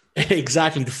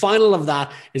 Exactly. The final of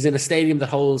that is in a stadium that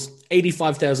holds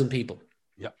 85,000 people.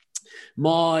 Yep.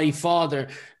 My father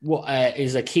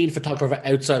is a keen photographer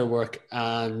outside of work,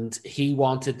 and he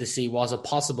wanted to see, was it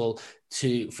possible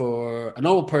for a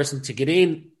normal person to get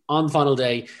in on the final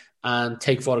day and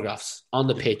take photographs on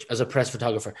the pitch as a press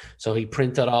photographer. So he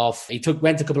printed off, went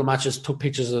to a couple of matches, took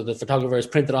pictures of the photographers,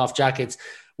 printed off jackets,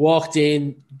 walked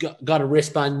in, got a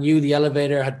wristband, knew the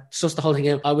elevator, had sussed the whole thing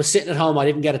out. I was sitting at home, I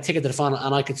didn't get a ticket to the final,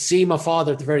 and I could see my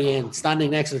father at the very end,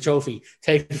 standing next to the trophy,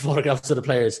 taking photographs of the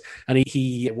players. And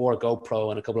he wore a GoPro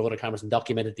and a couple of other cameras and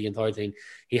documented the entire thing.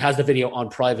 He has the video on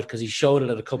private because he showed it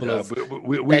at a couple of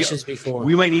sessions before.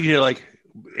 We might need you to, like,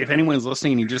 if anyone's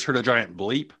listening and you just heard a giant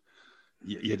bleep,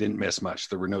 you didn't miss much.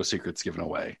 There were no secrets given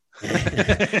away.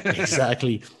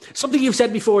 Exactly. Something you've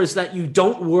said before is that you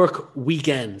don't work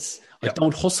weekends. Yep. I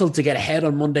don't hustle to get ahead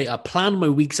on Monday. I plan my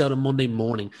weeks out on Monday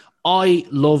morning. I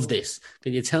love this.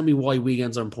 Can you tell me why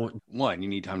weekends are important? One, you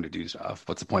need time to do stuff.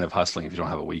 What's the point of hustling if you don't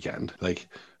have a weekend? Like,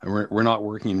 we're not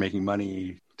working and making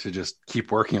money to just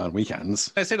keep working on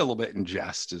weekends. I say it a little bit in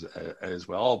jest as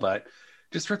well, but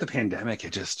just throughout the pandemic,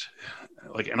 it just,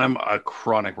 like, and I'm a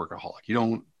chronic workaholic. You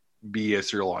don't be a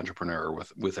serial entrepreneur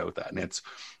without that. And it's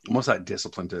almost that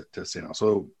discipline to say no.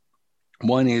 So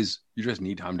one is you just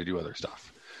need time to do other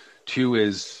stuff. Two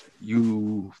is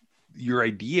your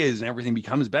ideas and everything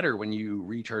becomes better when you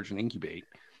recharge and incubate.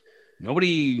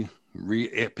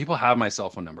 If people have my cell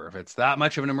phone number. If it's that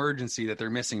much of an emergency that they're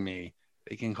missing me,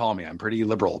 they can call me. I'm pretty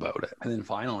liberal about it. And then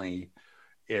finally,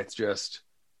 it's just,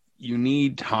 you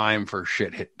need time for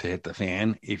shit to hit the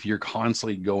fan. If you're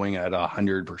constantly going at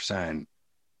 100%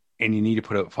 and you need to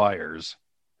put out fires,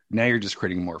 now you're just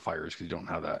creating more fires because you don't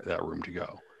have that room to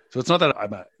go. So it's not that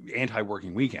I'm an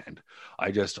anti-working weekend.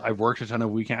 I've worked a ton of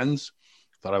weekends.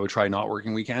 Thought I would try not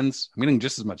working weekends. I'm getting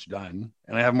just as much done,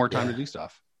 and I have more time to do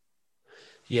stuff.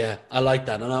 Yeah, I like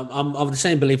that, and I'm of the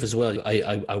same belief as well.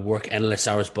 I work endless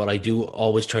hours, but I do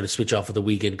always try to switch off at the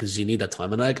weekend because you need that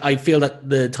time. And I feel that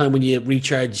the time when you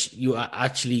recharge, you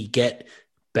actually get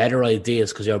better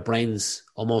ideas because your brain's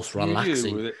almost You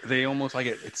relaxing. do. They almost like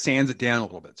it sands it down a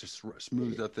little bit, just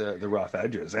smooths out the rough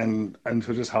edges. And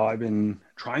so just how I've been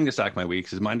trying to stack my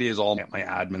weeks is Monday is all my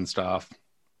admin stuff.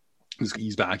 Just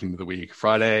ease back into the week.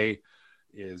 Friday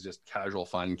is just casual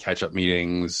fun catch up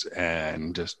meetings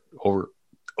and just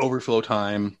overflow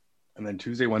time. And then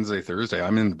Tuesday, Wednesday, Thursday,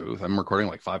 I'm in the booth. I'm recording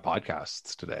like 5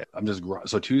 podcasts today.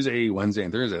 So Tuesday, Wednesday,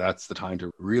 and Thursday, that's the time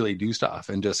to really do stuff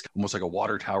and just almost like a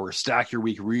water tower, stack your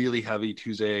week really heavy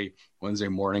Tuesday, Wednesday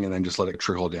morning, and then just let it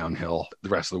trickle downhill the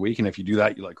rest of the week. And if you do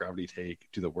that, you let gravity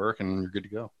do the work and you're good to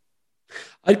go.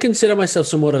 I'd consider myself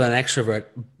somewhat of an extrovert,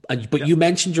 but you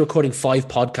mentioned you're recording 5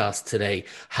 podcasts today.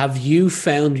 Have you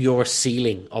found your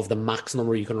ceiling of the max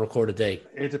number you can record a day?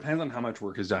 It depends on how much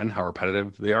work is done, how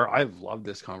repetitive they are. I've loved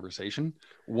this conversation.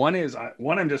 One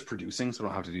I'm just producing, so I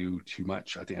don't have to do too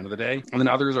much at the end of the day. And then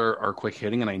others are quick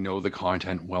hitting, and I know the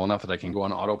content well enough that I can go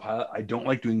on autopilot. I don't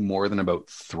like doing more than about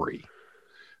 3.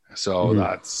 So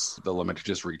that's the limit to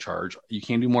just recharge. You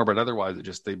can do more, but otherwise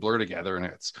they blur together and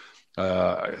it's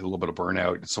a little bit of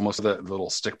burnout. It's almost the little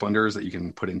stick blenders that you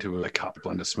can put into a cup,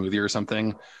 blend a smoothie or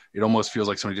something. It almost feels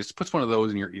like somebody just puts one of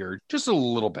those in your ear, just a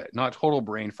little bit, not total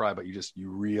brain fry, but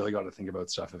you really got to think about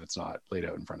stuff if it's not laid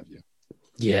out in front of you.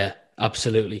 Yeah,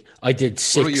 absolutely. I did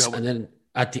 6 and then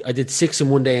I did 6 in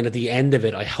one day, and at the end of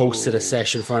it, I hosted a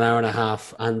session for an hour and a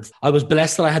half. And I was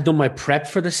blessed that I had done my prep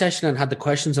for the session and had the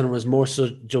questions, and it was more so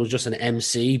just an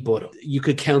MC. But you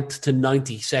could count to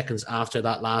 90 seconds after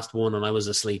that last one, and I was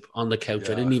asleep on the couch.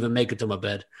 Yeah. I didn't even make it to my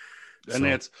bed. And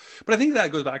but I think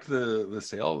that goes back to the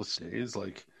sales days.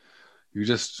 Like you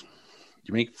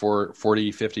make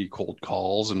 40, 50 cold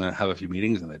calls and then have a few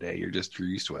meetings in the day. You're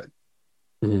used to it.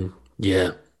 Mm-hmm.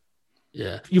 Yeah.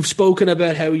 Yeah. You've spoken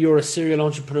about how you're a serial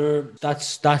entrepreneur.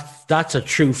 That's a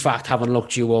true fact, having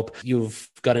looked you up. You've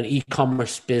got an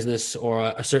e-commerce business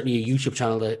or certainly a YouTube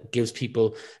channel that gives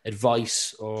people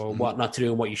advice or what not to do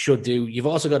and what you should do. You've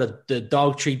also got the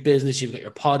dog treat business. You've got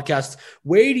your podcast.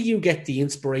 Where do you get the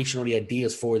inspiration or the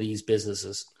ideas for these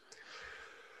businesses?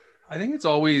 I think it's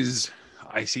always,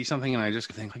 I see something and I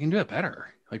just think I can do it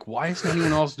better. Like, why isn't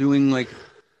anyone else doing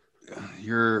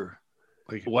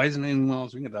why isn't anyone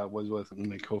else doing it? That was when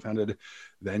they co-founded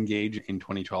Vengage in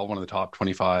 2012, one of the top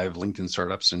 25 LinkedIn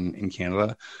startups in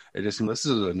Canada. It just seemed this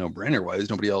is a no-brainer. Why is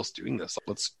nobody else doing this?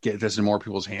 Let's get this in more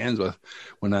people's hands.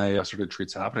 When I started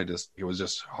Treats Happen, it was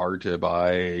just hard to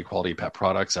buy quality pet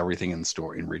products. Everything in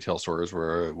retail stores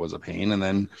was a pain. And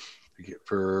then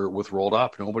with Rolled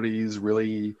Up, there's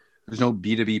no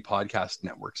B2B podcast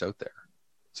networks out there.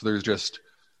 So there's just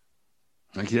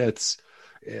the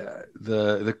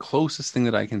closest thing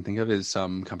that I can think of is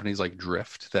some companies like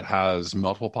Drift that has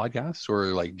multiple podcasts,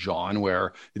 or like John,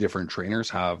 where the different trainers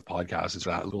have podcasts. It's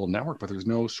that little network, but there's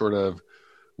no sort of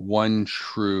one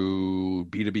true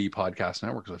B2B podcast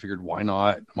network. So I figured, why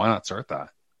not start that?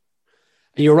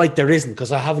 And you're right, there isn't,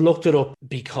 because I have looked it up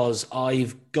because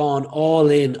I've gone all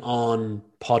in on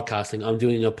podcasting. I'm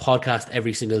doing a podcast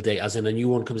every single day, as in a new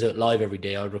one comes out live every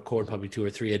day. I record probably 2 or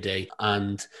 3 a day,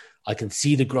 and I can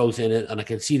see the growth in it and I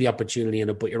can see the opportunity in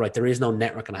it. But you're right, there is no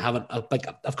network, and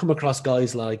I've come across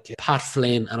guys like Pat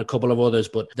Flynn and a couple of others,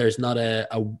 but there's not a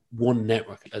one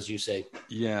network, as you say.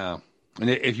 Yeah. And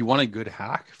if you want a good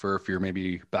hack for if you're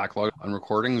maybe backlogged on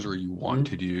recordings or you want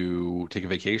to take a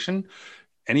vacation,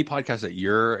 any podcast that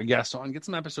you're a guest on, get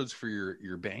some episodes for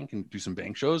your bank and do some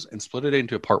bank shows and split it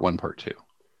into part 1, part 2.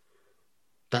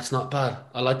 That's not bad.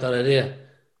 I like that idea.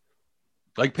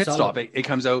 Like Pit Stop, it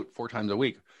comes out 4 times a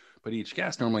week, but each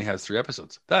guest normally has 3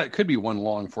 episodes. That could be one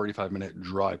long 45-minute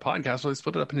dry podcast, so they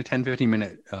split it up into 10,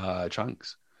 15-minute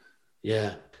chunks.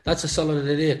 Yeah, that's a solid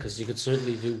idea, because you could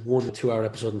certainly do 1 2-hour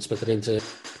episode and split it into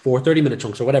 4 30-minute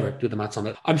chunks or whatever. Do the maths on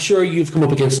it. I'm sure you've come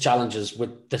up against challenges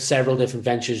with the several different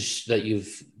ventures that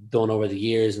you've done over the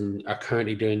years and are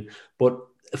currently doing, but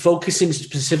focusing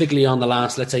specifically on the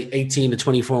last, let's say, 18 to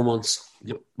 24 months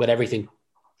with everything.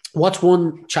 What's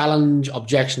one challenge,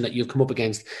 objection that you've come up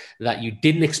against that you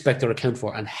didn't expect or account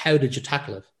for, and how did you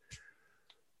tackle it?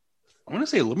 I want to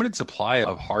say a limited supply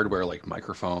of hardware like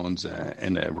microphones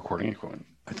and recording equipment.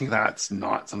 I think that's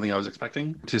not something I was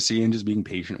expecting to see, and just being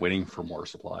patient, waiting for more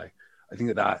supply. I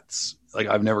think that's like,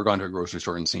 I've never gone to a grocery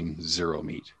store and seen 0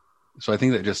 meat. So I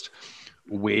think that just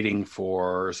waiting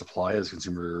for supply as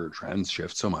consumer trends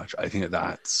shift so much, I think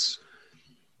that's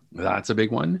a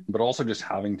big one. But also just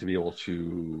having to be able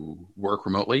to work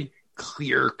remotely.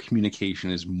 Clear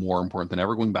communication is more important than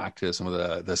ever. Going back to some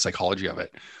of the psychology of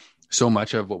it, so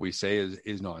much of what we say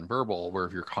is nonverbal, where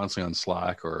if you're constantly on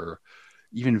Slack or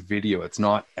even video, it's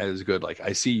not as good. Like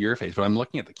I see your face, but I'm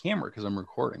looking at the camera because I'm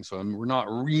recording. So we're not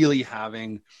really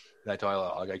having that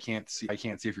dialogue. I can't see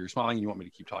if you're smiling and you want me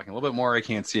to keep talking a little bit more. I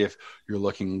can't see if you're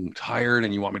looking tired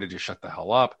and you want me to just shut the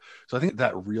hell up. So I think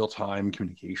that real-time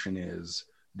communication is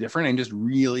different, and just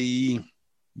really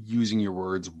using your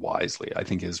words wisely, I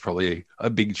think, is probably a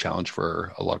big challenge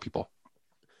for a lot of people.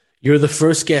 You're the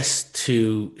first guest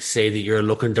to say that you're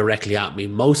looking directly at me.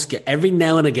 Every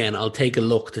now and again, I'll take a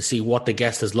look to see what the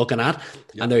guest is looking at.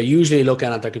 Yep. And they're usually looking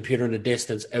at their computer in the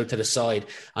distance out to the side.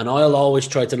 And I'll always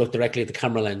try to look directly at the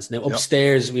camera lens. Now,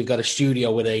 upstairs, we've got a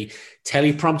studio with a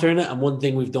teleprompter in it. And one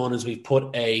thing we've done is we've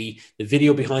put the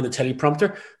video behind the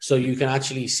teleprompter, so you can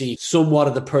actually see somewhat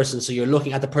of the person. So you're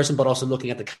looking at the person, but also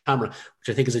looking at the camera, which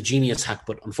I think is a genius hack.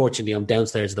 But unfortunately, I'm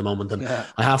downstairs at the moment and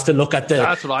I have to look at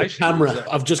the camera.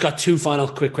 I've just got two final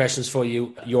quick questions for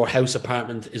you. Your house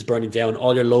apartment is burning down.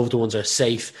 All your loved ones are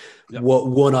safe. Yep. What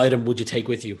one item would you take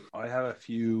with you? I have a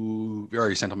few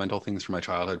very sentimental things from my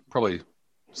childhood. Probably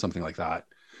something like that.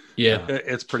 Yeah.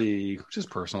 It's pretty just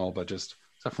personal, but just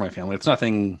stuff for my family. It's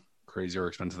nothing crazy or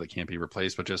expensive that can't be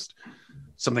replaced, but just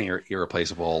something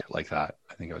irreplaceable like that,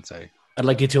 I think I would say. I'd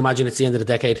like you to imagine it's the end of the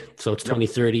decade, so it's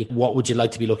 2030. What would you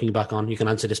like to be looking back on? You can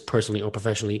answer this personally or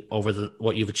professionally over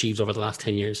what you've achieved over the last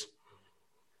 10 years.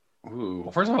 Ooh,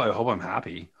 well, first of all, I hope I'm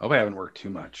happy. I hope I haven't worked too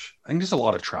much. I think just a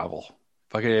lot of travel.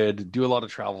 If I could do a lot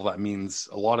of travel, that means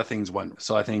a lot of things went.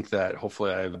 So I think that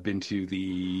hopefully I've been to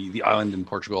the island in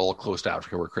Portugal, close to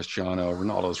Africa, where Cristiano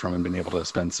Ronaldo's from, and been able to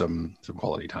spend some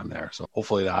quality time there. So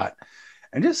hopefully that.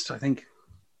 And just, I think,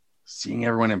 seeing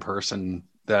everyone in person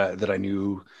that I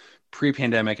knew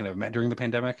pre-pandemic and have met during the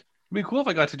pandemic. It'd be cool if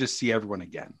I got to just see everyone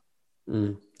again.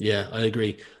 Yeah, I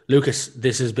agree. Lucas,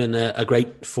 this has been a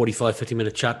great 50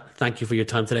 minute chat. Thank you for your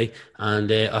time today. And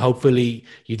hopefully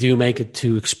you do make it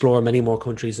to explore many more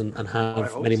countries and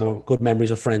have many more good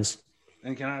memories of friends.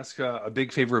 And can I ask a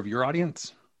big favor of your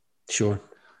audience? Sure.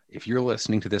 If you're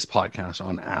listening to this podcast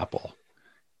on Apple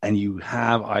and you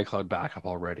have iCloud backup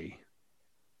already,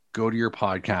 go to your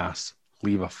podcast,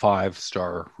 leave a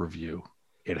 5-star review.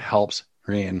 It helps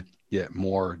Ryan get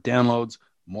more downloads,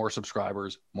 more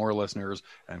subscribers, more listeners.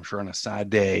 And I'm sure on a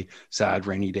sad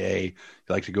rainy day, you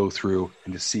like to go through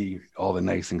and just see all the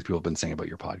nice things people have been saying about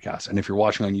your podcast. And if you're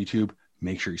watching on YouTube,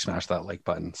 make sure you smash that like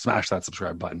button, smash that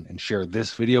subscribe button, and share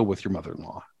this video with your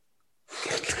mother-in-law.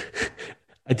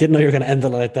 I didn't know you were going to end it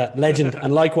like that. Legend.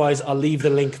 And likewise, I'll leave the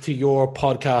link to your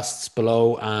podcasts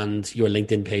below and your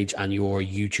LinkedIn page and your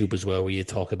YouTube as well, where you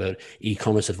talk about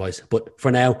e-commerce advice. But for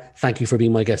now, thank you for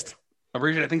being my guest. I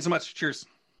appreciate it. Thanks so much. Cheers.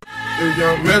 If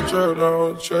young Metro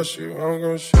don't trust you, I'm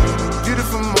gonna shoot you.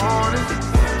 Beautiful morning,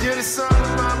 you're the sun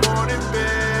of my morning,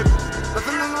 babe.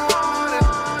 Nothing in the